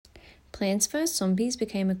Plants vs. Zombies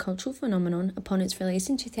became a cultural phenomenon upon its release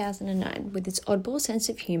in 2009 with its oddball sense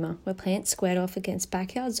of humour where plants squared off against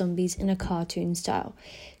backyard zombies in a cartoon style.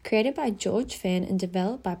 Created by George Fan and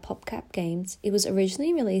developed by PopCap Games, it was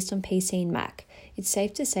originally released on PC and Mac. It's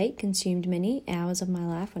safe to say it consumed many hours of my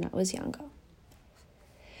life when I was younger.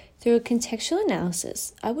 Through a contextual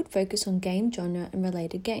analysis, I would focus on game genre and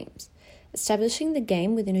related games. Establishing the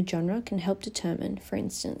game within a genre can help determine, for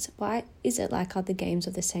instance, why is it like other games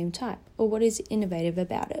of the same type, or what is innovative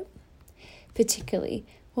about it. Particularly,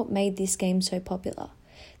 what made this game so popular.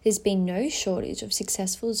 There's been no shortage of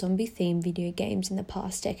successful zombie-themed video games in the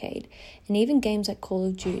past decade, and even games like Call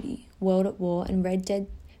of Duty, World at War, and Red Dead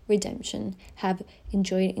Redemption have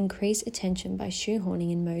enjoyed increased attention by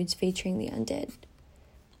shoehorning in modes featuring the undead.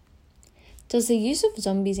 Does the use of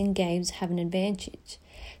zombies in games have an advantage?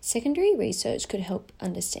 Secondary research could help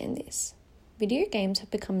understand this. Video games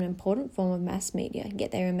have become an important form of mass media,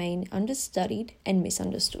 yet they remain understudied and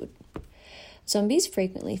misunderstood. Zombies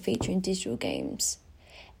frequently feature in digital games,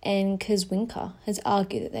 and Kazwinka has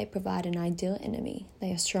argued that they provide an ideal enemy.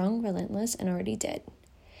 They are strong, relentless, and already dead.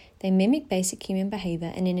 They mimic basic human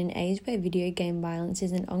behavior, and in an age where video game violence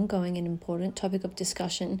is an ongoing and important topic of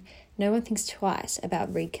discussion, no one thinks twice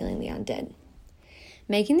about re-killing the undead.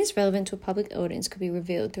 Making this relevant to a public audience could be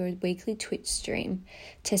revealed through a weekly Twitch stream,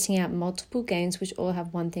 testing out multiple games which all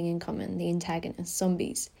have one thing in common, the antagonist,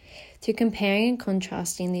 zombies. Through comparing and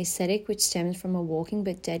contrasting, the aesthetic which stems from a walking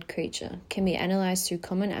but dead creature can be analysed through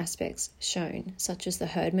common aspects shown, such as the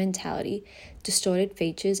herd mentality, distorted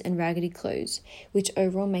features, and raggedy clothes, which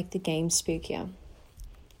overall make the game spookier.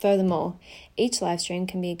 Furthermore, each livestream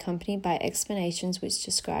can be accompanied by explanations which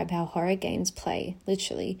describe how horror games play,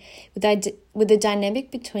 literally, with the dynamic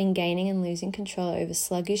between gaining and losing control over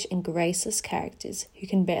sluggish and graceless characters who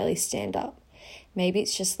can barely stand up. Maybe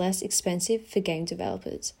it's just less expensive for game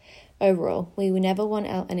developers. Overall, we will never want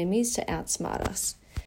our enemies to outsmart us.